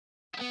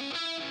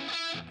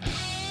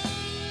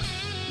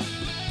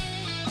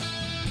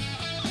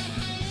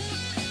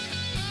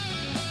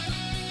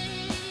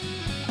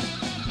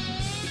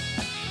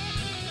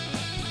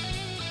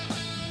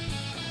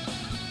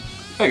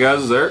Hey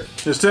guys, it's Eric.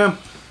 It's Tim.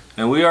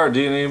 And we are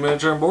D&D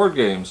Miniature and Board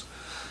Games.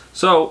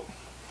 So,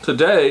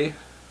 today,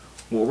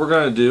 what we're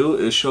going to do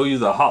is show you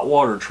the hot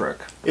water trick.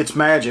 It's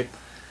magic.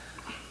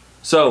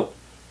 So,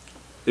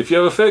 if you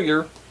have a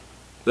figure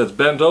that's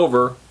bent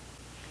over,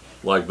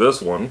 like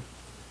this one,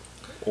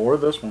 or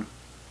this one,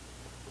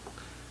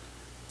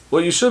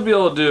 what you should be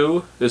able to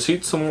do is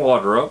heat some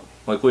water up,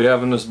 like we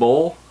have in this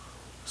bowl,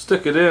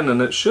 stick it in,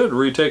 and it should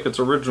retake its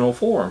original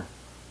form.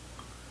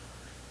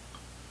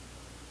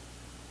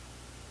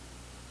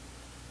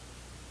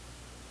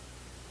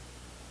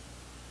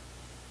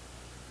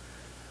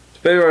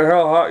 Depending on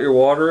how hot your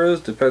water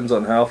is, depends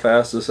on how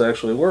fast this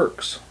actually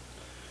works.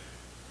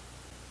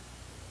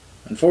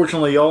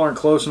 Unfortunately, y'all aren't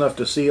close enough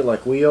to see it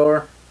like we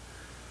are,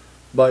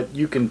 but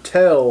you can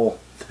tell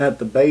that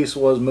the base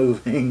was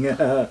moving.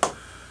 That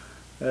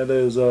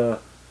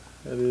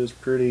is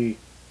pretty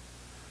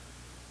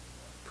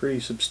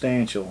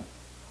substantial.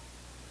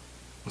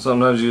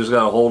 Sometimes you just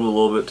gotta hold it a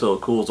little bit till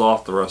it cools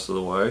off the rest of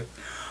the way.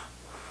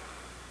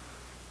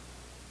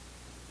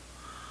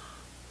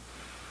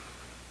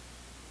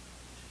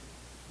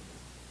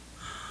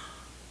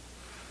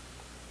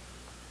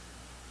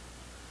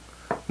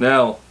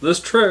 Now,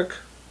 this trick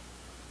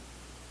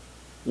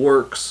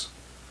works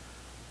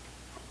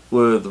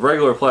with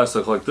regular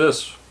plastic like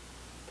this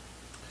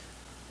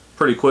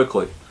pretty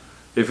quickly.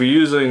 If you're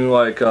using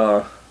like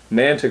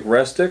Mantic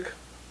Restic,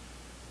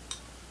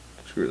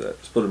 screw that,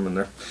 just put them in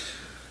there.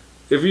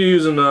 If you're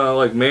using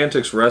like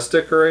Mantic's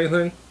Restic or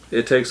anything,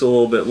 it takes a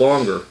little bit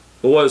longer.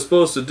 But what it's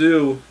supposed to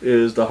do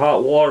is the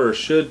hot water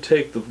should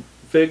take the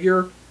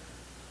figure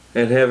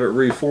and have it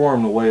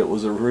reform the way it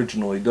was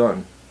originally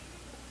done.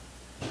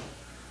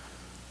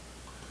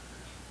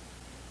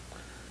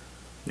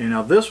 You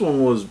know, this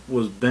one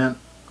was bent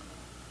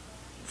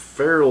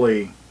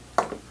fairly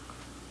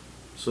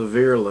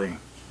severely.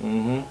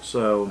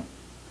 So,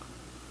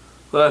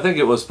 but I think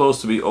it was supposed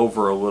to be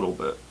over a little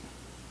bit.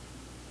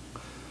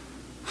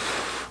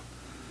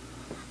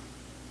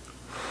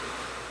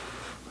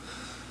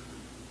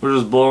 We're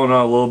just blowing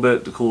out a little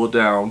bit to cool it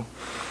down.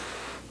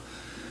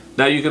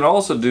 Now you can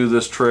also do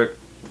this trick.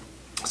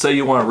 Say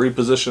you want to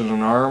reposition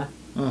an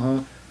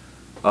arm,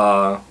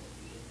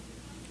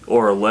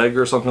 or a leg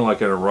or something,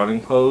 like in a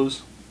running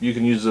pose. You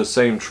can use the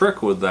same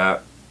trick with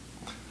that.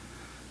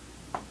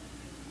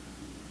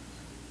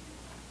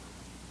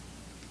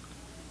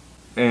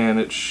 And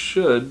it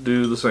should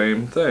do the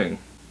same thing.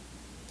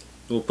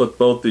 We'll put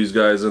both these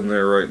guys in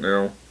there right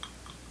now.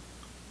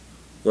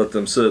 Let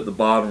them sit at the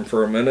bottom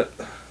for a minute.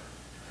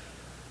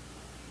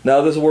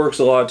 Now this works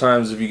a lot of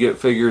times if you get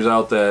figures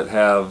out that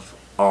have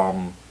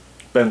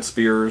bent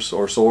spears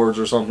or swords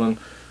or something.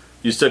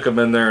 You stick them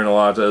in there and a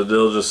lot of times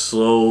they'll just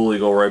slowly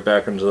go right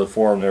back into the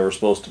form they were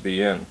supposed to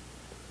be in.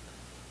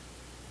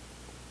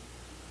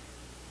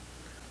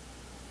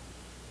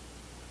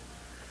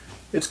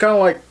 it's kind of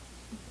like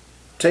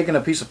taking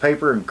a piece of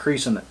paper and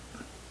creasing it.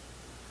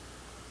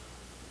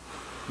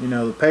 You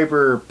know, the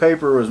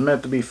paper was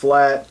meant to be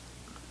flat,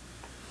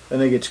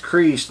 and it gets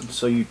creased,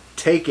 so you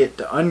take it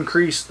to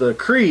uncrease the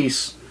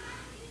crease,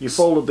 you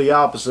fold it the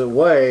opposite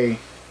way,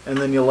 and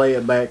then you lay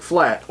it back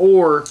flat.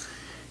 Or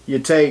you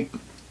take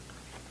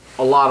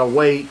a lot of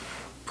weight,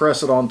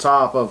 press it on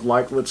top of,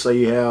 like, let's say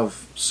you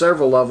have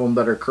several of them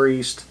that are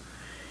creased,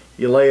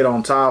 you lay it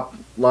on top,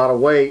 a lot of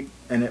weight,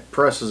 and it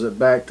presses it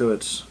back to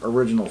its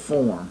original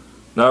form.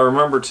 Now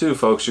remember too,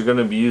 folks, you're going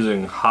to be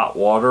using hot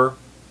water,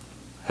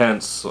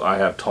 hence I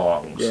have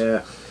tongs.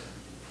 Yeah.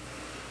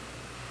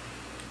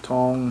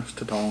 Tongs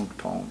to tongs.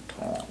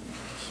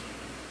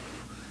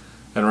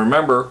 And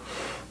remember,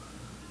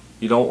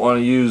 you don't want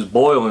to use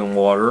boiling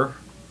water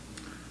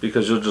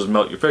because you'll just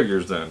melt your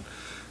figures then.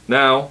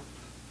 Now,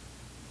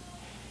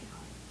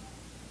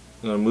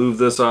 I'm going to move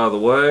this out of the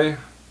way.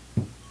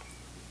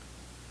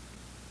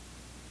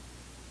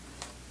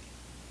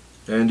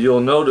 And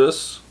you'll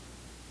notice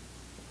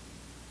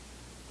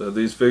that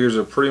these figures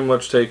are pretty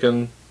much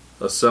taken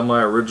a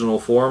semi-original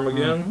form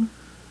again.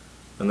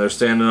 And they're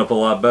standing up a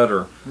lot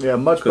better. Yeah,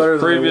 much better than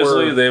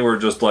previously they were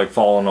just like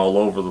falling all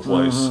over the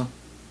place.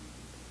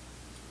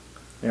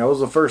 Yeah, that was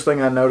the first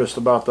thing I noticed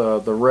about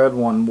the red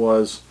one.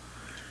 Was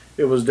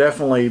it was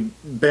definitely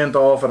bent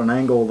off at an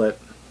angle that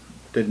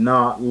did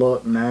not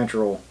look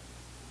natural.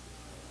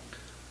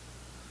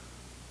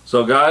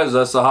 So guys,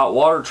 that's the hot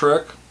water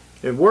trick.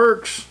 It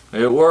works.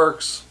 It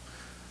works.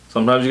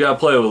 Sometimes you gotta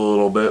play with it a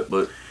little bit,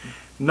 but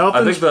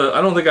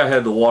I don't think I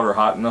had the water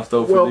hot enough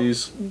though for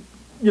these.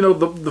 You know,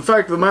 the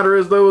fact of the matter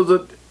is though is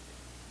that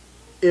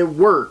it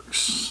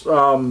works.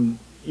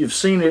 You've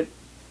seen it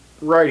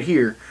right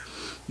here.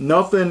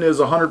 Nothing is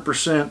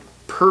 100%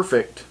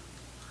 perfect,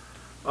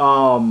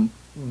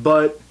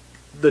 but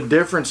the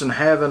difference in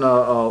having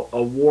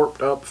a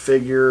warped up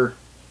figure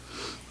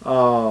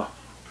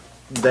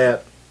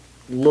that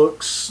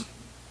looks,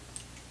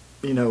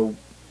 you know,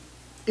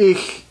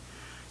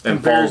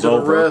 compared to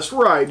the rest,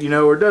 right? You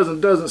know, or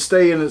doesn't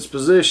stay in its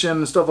position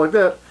and stuff like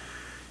that.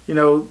 You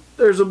know,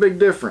 there's a big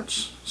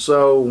difference.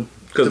 So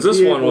because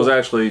this one was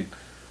actually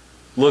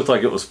looked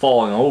like it was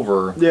falling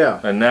over. Yeah.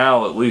 And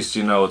now at least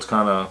you know it's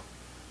kind of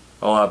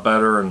a lot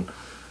better. And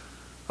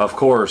of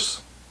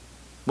course,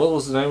 what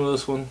was the name of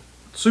this one?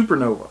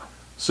 Supernova.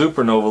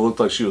 Supernova looked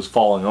like she was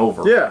falling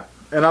over. Yeah,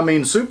 and I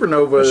mean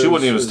Supernova. She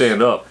wouldn't even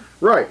stand up.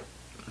 Right.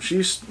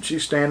 She's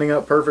standing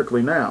up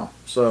perfectly now.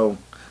 So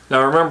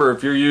now remember,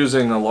 if you're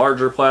using a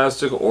larger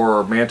plastic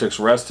or Mantic's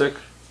Restic,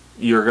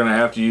 you're gonna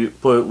have to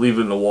leave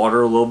it in the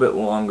water a little bit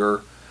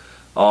longer.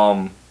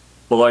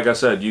 But like I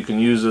said, you can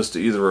use this to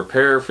either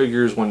repair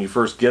figures when you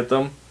first get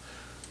them,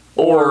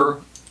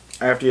 or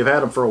after you've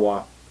had them for a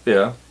while.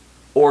 Yeah,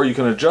 or you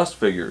can adjust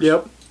figures.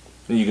 Yep.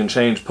 And you can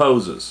change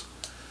poses.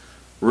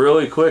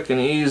 Really quick and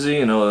easy.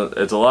 You know,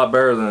 it's a lot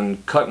better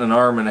than cutting an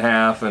arm in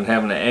half and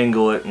having to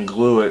angle it and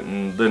glue it,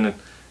 and then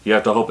you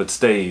have to hope it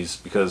stays,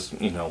 because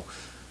you know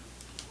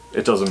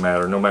it doesn't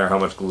matter. No matter how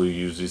much glue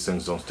you use, these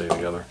things don't stay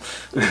together.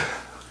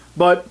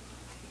 But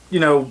you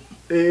know,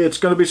 it's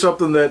going to be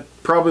something that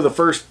probably the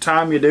first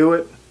time you do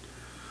it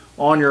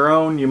on your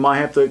own, you might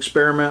have to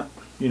experiment.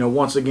 You know,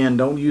 once again,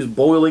 don't use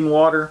boiling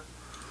water.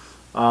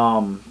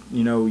 You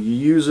know, you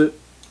use it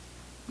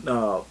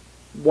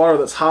water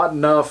that's hot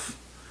enough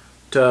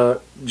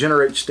to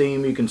generate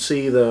steam. You can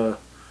see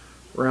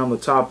around the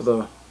top of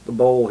the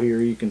bowl here,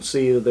 you can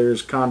see that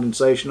there's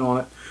condensation on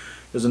it.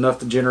 Is enough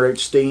to generate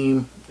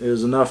steam.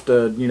 Is enough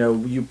to, you know,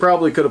 you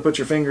probably could have put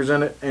your fingers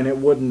in it and it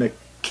wouldn't have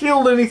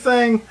killed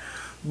anything.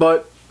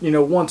 But you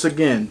know, once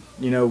again,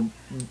 you know,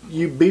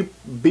 you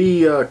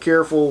be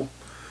careful.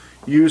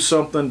 Use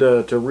something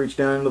to reach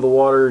down into the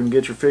water and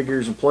get your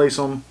figures and place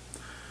them.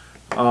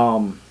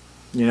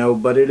 You know,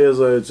 but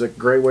it's a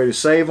great way to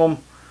save them.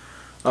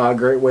 A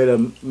great way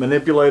to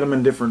manipulate them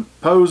in different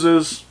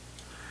poses.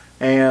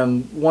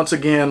 And once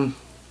again,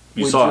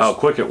 you saw how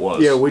quick it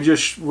was. Yeah, we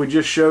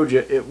just showed you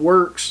it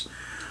works.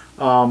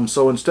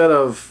 So instead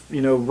of,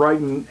 you know,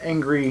 writing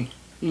angry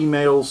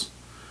emails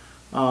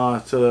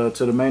to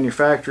the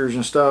manufacturers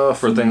and stuff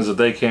for things that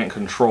they can't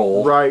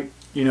control, right?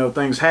 You know,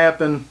 things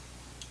happen.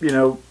 You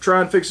know,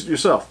 try and fix it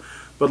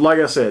yourself. But like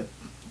I said,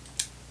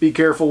 be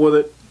careful with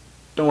it.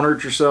 Don't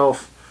hurt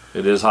yourself.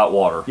 It is hot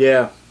water.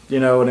 Yeah, you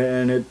know,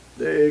 and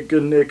it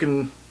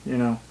can you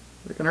know,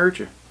 it can hurt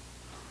you.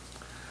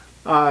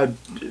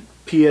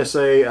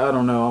 PSA, I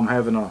don't know. I'm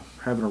having a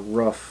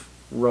rough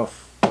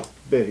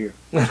bit here.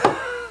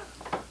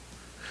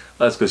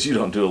 That's because you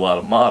don't do a lot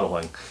of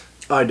modeling.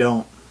 I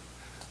don't.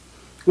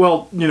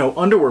 Well, you know,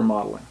 underwear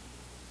modeling.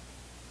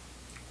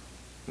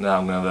 Now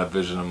I'm gonna have that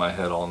vision in my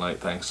head all night.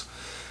 Thanks.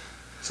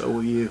 So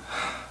will you.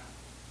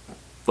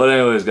 But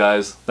anyways,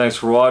 guys, thanks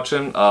for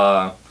watching.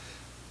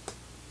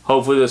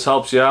 Hopefully this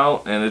helps you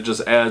out, and it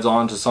just adds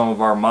on to some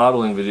of our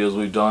modeling videos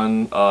we've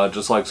done,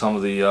 just like some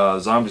of the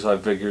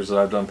Zombicide figures that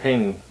I've done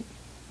painting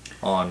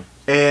on.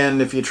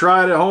 And if you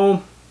try it at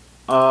home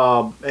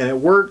and it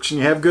works and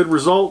you have good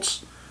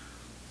results,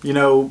 you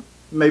know,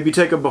 maybe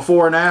take a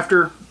before and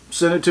after,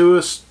 send it to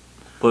us.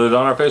 Put it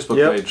on our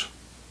Facebook page.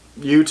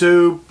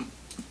 YouTube,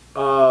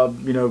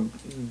 you know,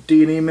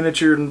 D&E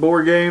Miniature and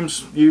Board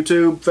Games,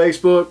 YouTube,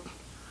 Facebook.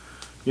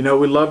 You know,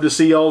 we'd love to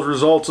see y'all's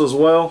results as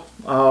well.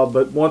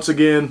 But once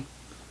again,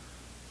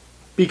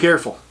 be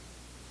careful.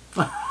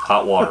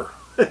 Hot water.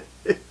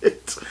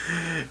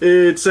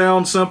 It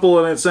sounds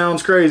simple and it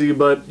sounds crazy,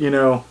 but, you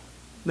know,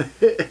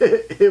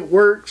 it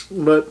works,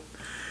 but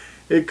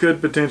it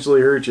could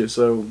potentially hurt you.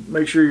 So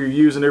make sure you're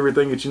using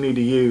everything that you need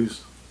to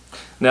use.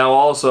 Now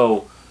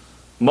also,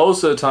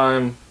 most of the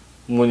time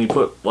when you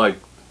put like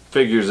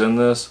figures in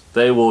this,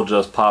 they will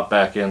just pop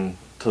back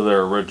into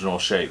their original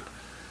shape.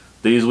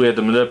 These we had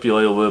to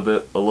manipulate a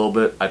little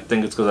bit. I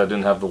think it's because I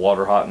didn't have the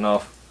water hot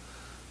enough,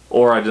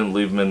 or I didn't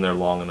leave them in there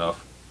long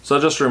enough. So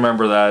just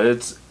remember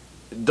that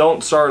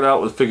don't start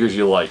out with figures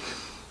you like.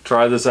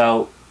 Try this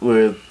out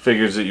with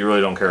figures that you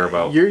really don't care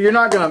about. You're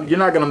not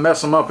gonna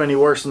mess them up any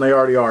worse than they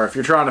already are. If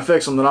you're trying to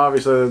fix them, then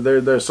obviously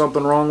there's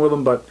something wrong with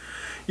them. But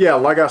yeah,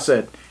 like I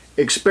said,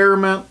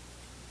 experiment,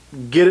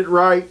 get it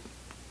right,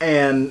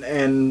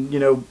 and you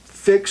know,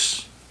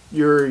 fix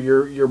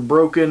your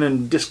broken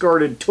and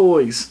discarded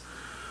toys,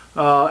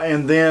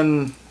 and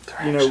then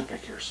you know,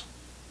 figures.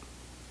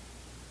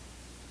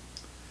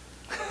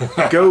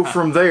 go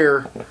from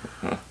there.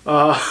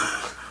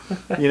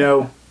 You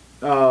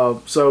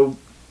know, so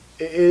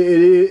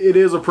it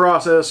is a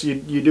process.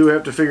 You do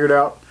have to figure it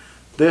out.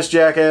 This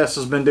jackass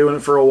has been doing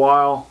it for a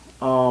while,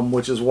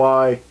 which is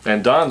why.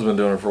 And Don's been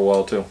doing it for a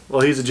while too.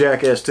 Well, he's a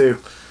jackass too.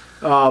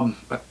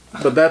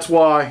 But that's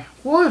why.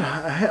 What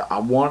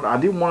I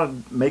didn't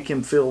want to make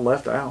him feel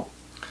left out.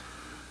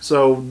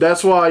 So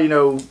that's why, you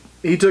know,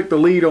 he took the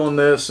lead on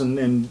this,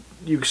 and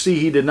you can see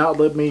he did not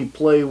let me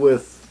play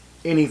with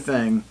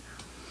anything.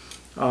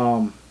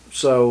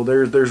 So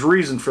there's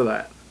reason for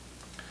that.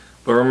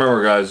 But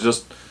remember, guys,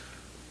 just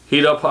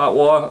heat up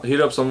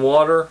some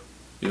water.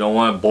 You don't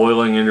want it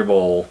boiling in your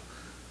bowl,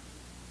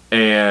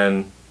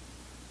 and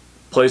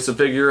place the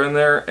figure in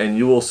there, and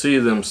you will see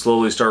them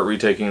slowly start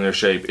retaking their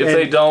shape. If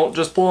they don't,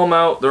 just pull them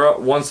out.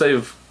 Once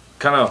they've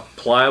kind of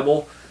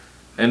pliable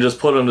and just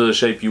put them to the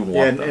shape you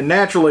want them. And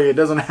naturally, it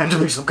doesn't have to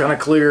be some kind of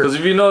clear. Because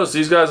if you notice,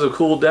 these guys have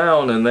cooled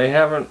down and they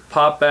haven't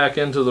popped back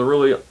into the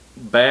really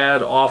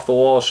bad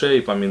off-the-wall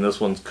shape. I mean, this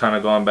one's kind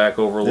of gone back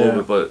over a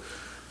little bit, but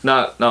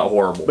not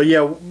horrible. But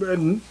yeah,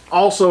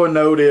 also a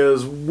note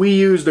is we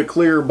used a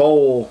clear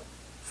bowl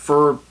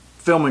for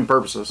filming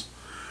purposes.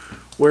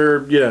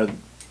 Where, you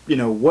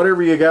know,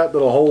 whatever you got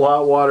that'll hold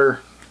hot water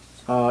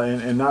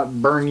and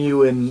not burn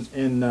you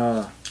in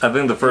I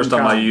think the first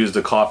time I used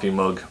a coffee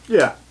mug.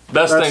 Yeah.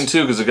 Best thing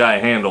too, because the guy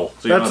handle.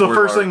 So that's the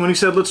first thing when he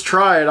said, "Let's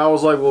try it." I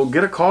was like, "Well,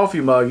 get a coffee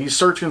mug." He's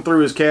searching through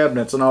his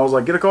cabinets, and I was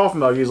like, "Get a coffee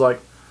mug." He's like,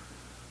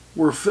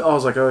 I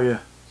was like, "Oh yeah."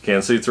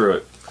 Can't see through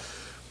it.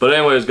 But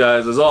anyways,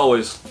 guys, as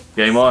always,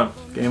 game on.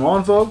 Game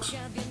on, folks.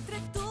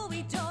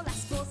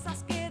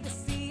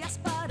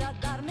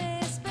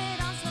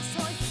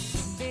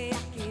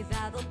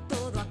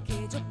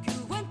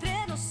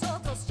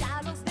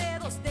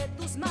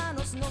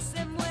 No sé